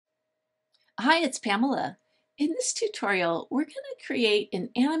Hi, it's Pamela. In this tutorial, we're going to create an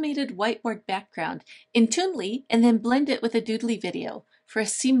animated whiteboard background in Toonly and then blend it with a Doodly video for a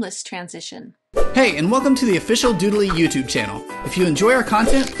seamless transition. Hey, and welcome to the official Doodly YouTube channel. If you enjoy our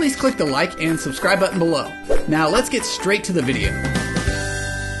content, please click the like and subscribe button below. Now let's get straight to the video.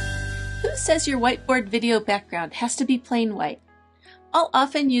 Who says your whiteboard video background has to be plain white? I'll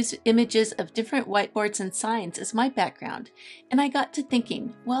often use images of different whiteboards and signs as my background, and I got to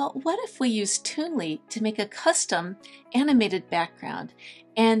thinking, well, what if we use Toonly to make a custom animated background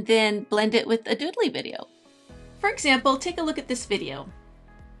and then blend it with a Doodly video? For example, take a look at this video.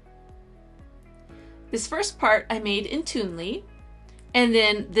 This first part I made in Toonly, and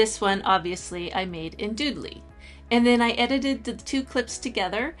then this one obviously I made in Doodly. And then I edited the two clips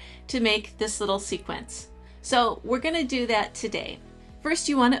together to make this little sequence. So we're going to do that today. First,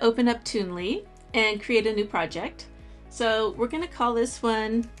 you want to open up Toonly and create a new project. So we're going to call this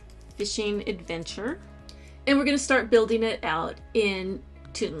one Fishing Adventure. And we're going to start building it out in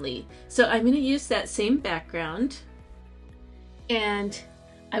Toonly. So I'm going to use that same background. And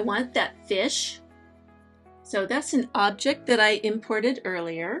I want that fish. So that's an object that I imported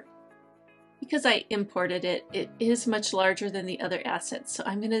earlier. Because I imported it, it is much larger than the other assets. So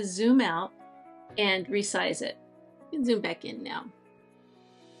I'm going to zoom out and resize it. You can zoom back in now.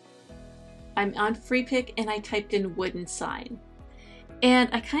 I'm on free pick and I typed in wooden sign. And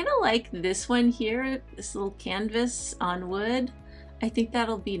I kind of like this one here, this little canvas on wood. I think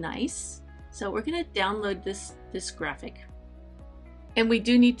that'll be nice. So we're going to download this graphic. And we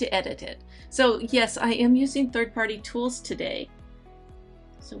do need to edit it. So yes, I am using third-party tools today.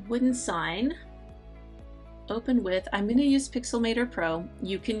 So wooden sign, open with, I'm going to use Pixelmator Pro.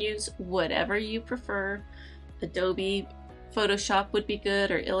 You can use whatever you prefer. Adobe, Photoshop would be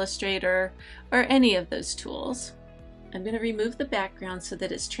good, or Illustrator, or any of those tools. I'm going to remove the background so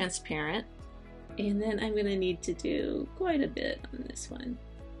that it's transparent. And then I'm going to need to do quite a bit on this one.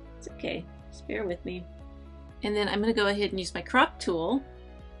 It's okay, just bear with me. And then I'm going to go ahead and use my crop tool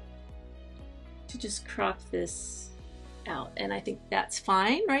to just crop this out. And I think that's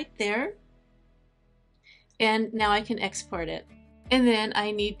fine right there. And now I can export it. And then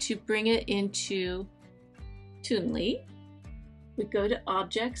I need to bring it into Toonly. We go to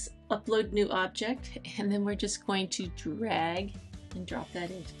Objects, Upload New Object, and then we're just going to drag and drop that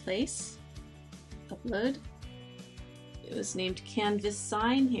into place. Upload. It was named Canvas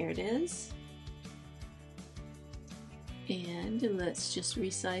Sign. Here it is. And let's just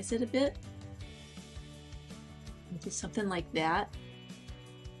resize it a bit. Do something like that.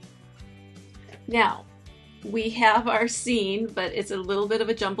 Now, we have our scene, but it's a little bit of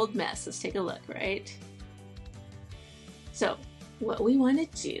a jumbled mess. Let's take a look, right? So, what we want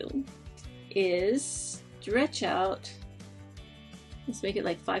to do is stretch out, let's make it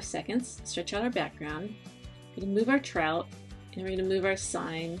like 5 seconds, stretch out our background. We're going to move our trout, and we're going to move our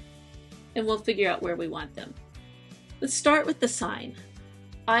sign, and we'll figure out where we want them. Let's start with the sign.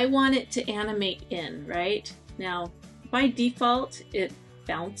 I want it to animate in, right? Now, by default, it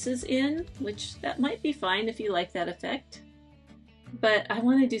bounces in, which that might be fine if you like that effect, but I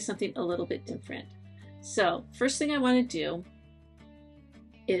want to do something a little bit different. So, first thing I want to do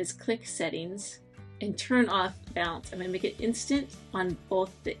is click Settings and turn off Bounce. I'm going to make it instant on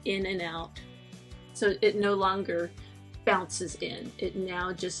both the in and out, so it no longer bounces in.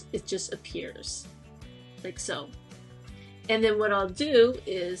 It just appears like so. And then what I'll do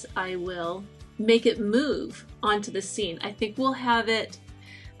is I will make it move onto the scene. I think we'll have it,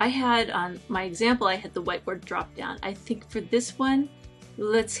 I had on my example, I had the whiteboard drop down. I think for this one,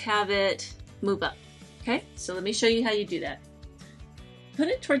 let's have it move up. Okay, so let me show you how you do that. Put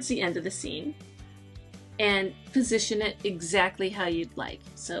it towards the end of the scene and position it exactly how you'd like.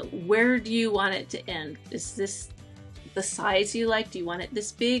 So where do you want it to end? Is this the size you like? Do you want it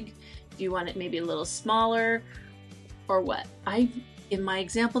this big? Do you want it maybe a little smaller? Or what? In my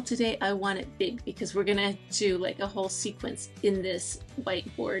example today, I want it big because we're gonna do like a whole sequence in this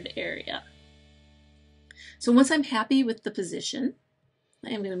whiteboard area. So once I'm happy with the position, I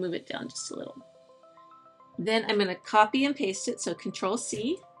am gonna move it down just a little. Then I'm gonna copy and paste it, so Control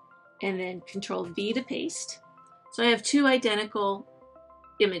C and then Control V to paste. So I have two identical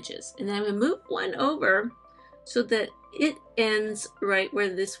images, and then I'm gonna move one over so that it ends right where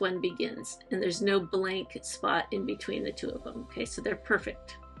this one begins, and there's no blank spot in between the two of them. Okay, so they're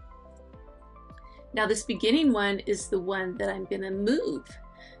perfect. Now this beginning one is the one that I'm going to move.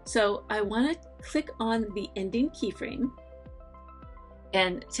 So I want to click on the ending keyframe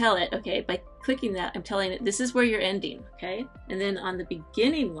and tell it, okay, by clicking that, I'm telling it this is where you're ending, okay? And then on the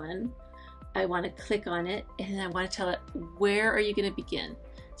beginning one, I want to click on it and I want to tell it, where are you going to begin?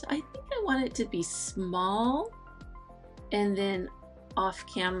 So I think I want it to be small and then off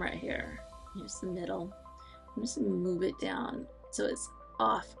camera here. Here's the middle. I'm just gonna move it down so it's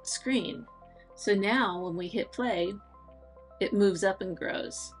off screen. So now when we hit play, it moves up and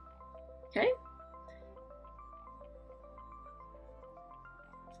grows. Okay?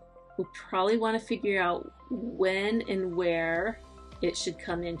 We'll probably want to figure out when and where it should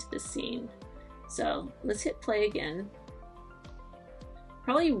come into the scene. So let's hit play again.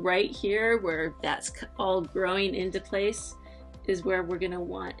 Probably right here where that's all growing into place is where we're going to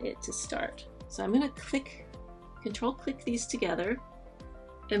want it to start. So I'm going to control click these together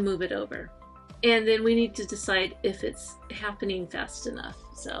and move it over. And then we need to decide if it's happening fast enough.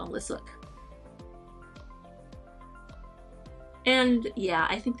 So let's look. And yeah,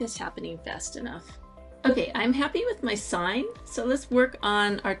 I think that's happening fast enough. Okay, I'm happy with my sign. So let's work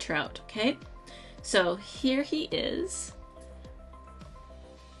on our trout, okay? So here he is.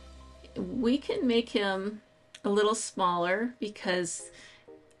 We can make him a little smaller because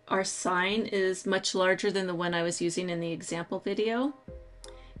our sign is much larger than the one I was using in the example video.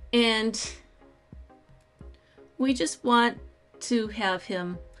 And we just want to have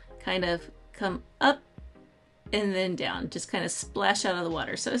him kind of come up and then down, just kind of splash out of the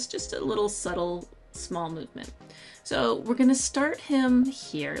water. So it's just a little subtle, small movement. So we're going to start him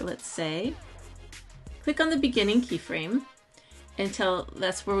here, let's say. Click on the beginning keyframe until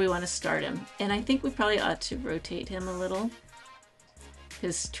that's where we want to start him. And I think we probably ought to rotate him a little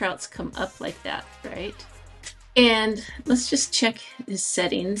because trouts come up like that, right? And let's just check his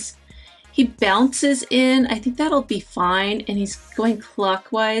settings. He bounces in, I think that'll be fine, and he's going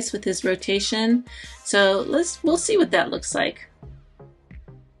clockwise with his rotation. So we'll see what that looks like.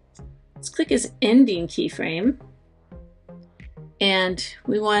 Let's click his ending keyframe. And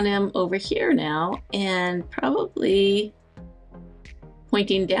we want him over here now and probably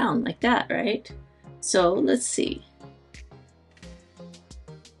pointing down like that, right? So let's see.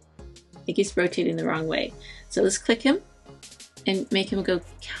 I think he's rotating the wrong way. So let's click him and make him go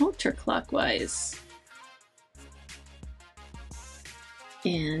counterclockwise.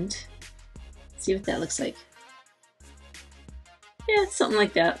 And see what that looks like. Yeah, something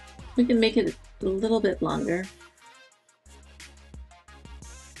like that. We can make it a little bit longer.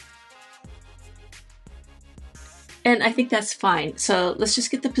 And I think that's fine. So let's just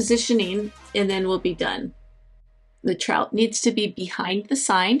get the positioning and then we'll be done. The trout needs to be behind the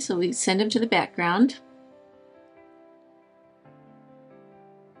sign, so we send him to the background.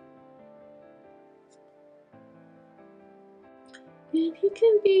 And he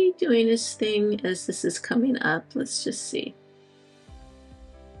can be doing his thing as this is coming up. Let's just see.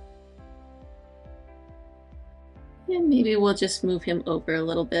 And maybe we'll just move him over a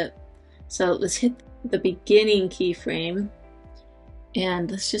little bit. So let's hit the beginning keyframe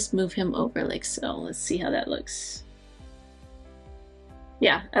and let's just move him over like so. Let's see how that looks.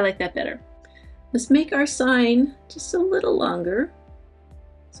 Yeah, I like that better. Let's make our sign just a little longer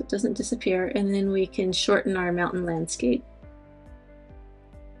so it doesn't disappear, and then we can shorten our mountain landscape.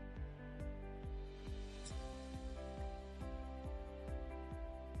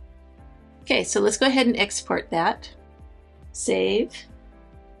 Okay, so let's go ahead and export that. Save.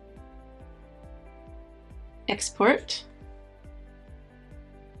 Export.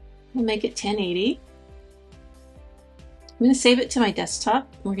 We'll make it 1080. I'm going to save it to my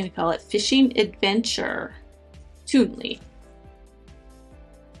desktop. We're going to call it Fishing Adventure Toonly.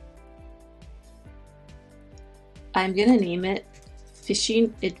 I'm going to name it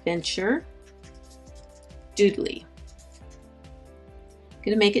Fishing Adventure Doodly. I'm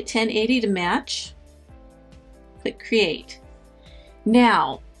going to make it 1080 to match. Click Create.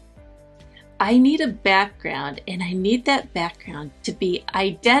 Now, I need a background, and I need that background to be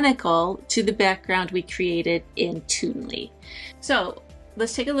identical to the background we created in Toonly. So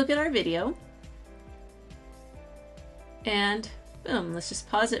let's take a look at our video. And boom, let's just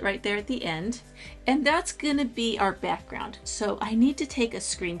pause it right there at the end. And that's gonna be our background. So I need to take a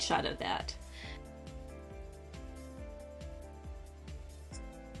screenshot of that.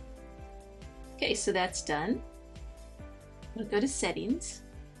 Okay, so that's done. We'll go to Settings.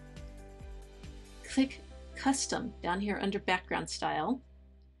 Click Custom down here under Background Style.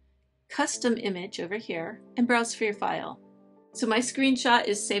 Custom Image over here and browse for your file. So my screenshot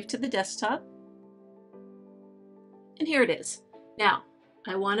is saved to the desktop. And here it is. Now,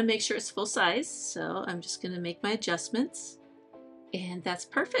 I want to make sure it's full size, so I'm just going to make my adjustments. And that's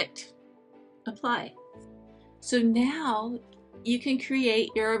perfect. Apply. So now you can create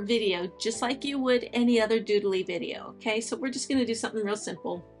your video just like you would any other Doodly video. Okay, so we're just going to do something real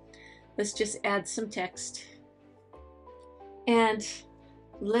simple. Let's just add some text. And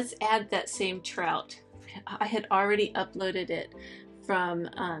let's add that same trout. I had already uploaded it from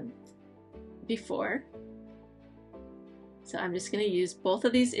before. So I'm just going to use both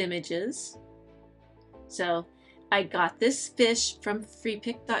of these images. So I got this fish from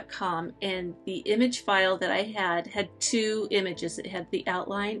freepik.com, and the image file that I had two images. It had the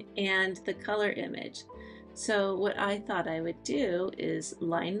outline and the color image. So what I thought I would do is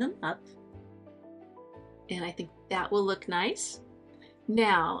line them up, and I think that will look nice.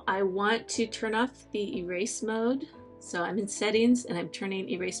 Now I want to turn off the erase mode. So I'm in settings and I'm turning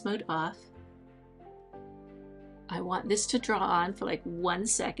erase mode off. I want this to draw on for like 1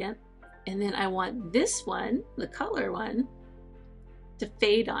 second. And then I want this one, the color one, to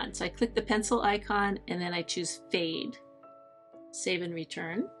fade on. So I click the pencil icon and then I choose fade. Save and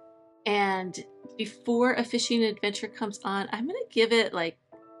return. And before a fishing adventure comes on, I'm going to give it like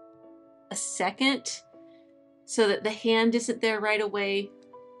a second so that the hand isn't there right away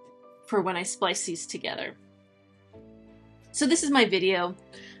for when I splice these together. So this is my video.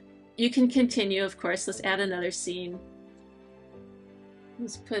 You can continue, of course. Let's add another scene.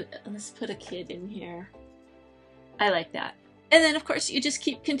 Let's put a kid in here. I like that. And then of course you just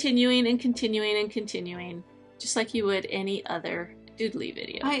keep continuing and continuing and continuing, just like you would any other Doodly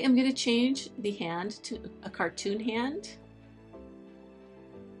video. I am going to change the hand to a cartoon hand.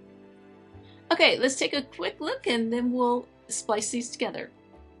 Okay, let's take a quick look and then we'll splice these together.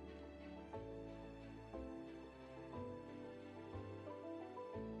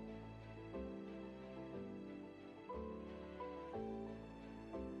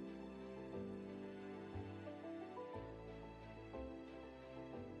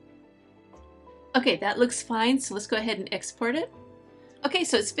 Okay, that looks fine, so let's go ahead and export it. Okay,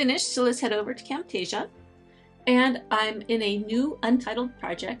 so it's finished, so let's head over to Camtasia. And I'm in a new untitled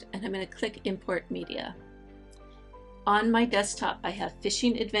project, and I'm going to click Import Media. On my desktop, I have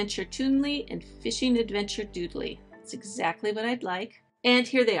Fishing Adventure Toonly and Fishing Adventure Doodly. That's exactly what I'd like. And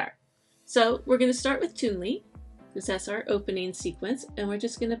here they are. So we're going to start with Toonly, because that's our opening sequence, and we're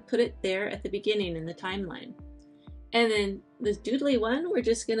just going to put it there at the beginning in the timeline. And then the Doodly one, we're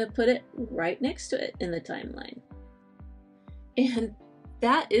just going to put it right next to it in the timeline. And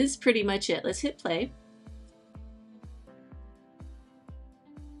that is pretty much it. Let's hit play.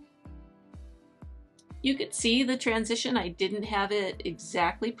 You could see the transition. I didn't have it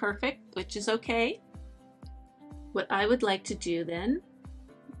exactly perfect, which is okay. What I would like to do then,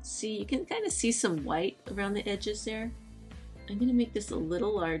 see, you can kind of see some white around the edges there. I'm going to make this a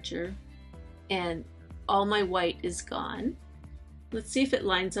little larger, and all my white is gone. Let's see if it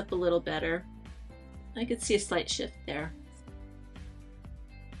lines up a little better. I could see a slight shift there.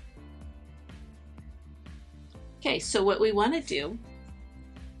 Okay, so what we want to do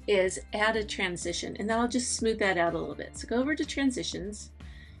is add a transition, and then I'll just smooth that out a little bit. So go over to transitions,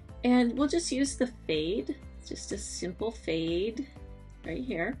 and we'll just use the fade, just a simple fade right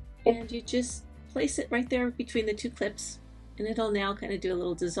here. And you just place it right there between the two clips, and it'll now kind of do a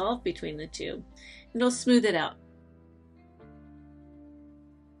little dissolve between the two. And it'll smooth it out.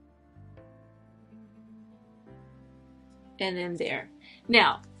 And then there.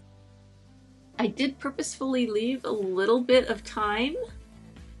 Now, I did purposefully leave a little bit of time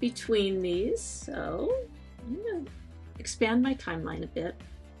between these, so I'm going to expand my timeline a bit.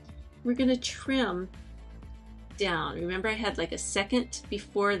 We're going to trim down. Remember, I had like a second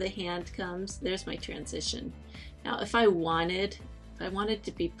before the hand comes. There's my transition. Now, if I wanted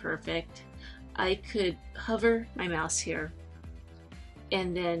to be perfect, I could hover my mouse here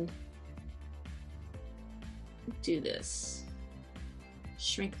and then do this.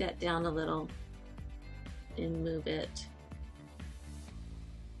 Shrink that down a little and move it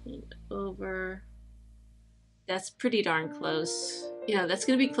over. That's pretty darn close. You know, that's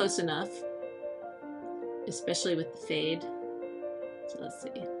going to be close enough, especially with the fade. So let's see.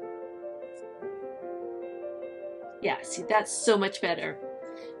 Yeah, see, that's so much better.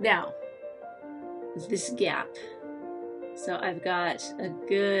 Now, this gap. So I've got a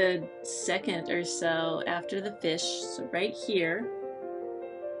good second or so after the fish. So right here,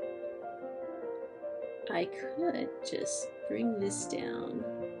 I could just bring this down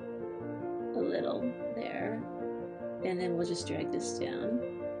a little there, and then we'll just drag this down.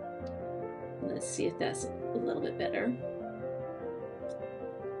 Let's see if that's a little bit better.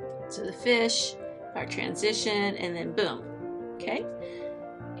 So the fish, our transition, and then boom. Okay.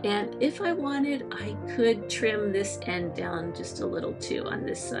 And if I wanted, I could trim this end down just a little too on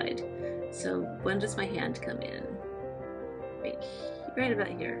this side. So when does my hand come in? Right about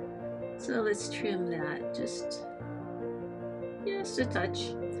here. So let's trim that just a touch,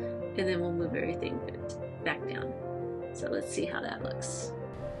 and then we'll move everything back down. So let's see how that looks.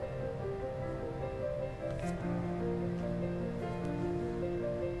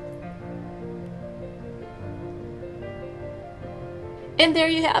 And there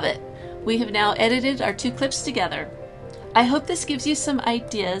you have it. We have now edited our 2 clips together. I hope this gives you some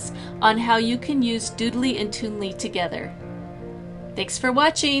ideas on how you can use Doodly and Toonly together. Thanks for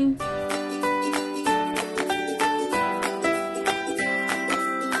watching!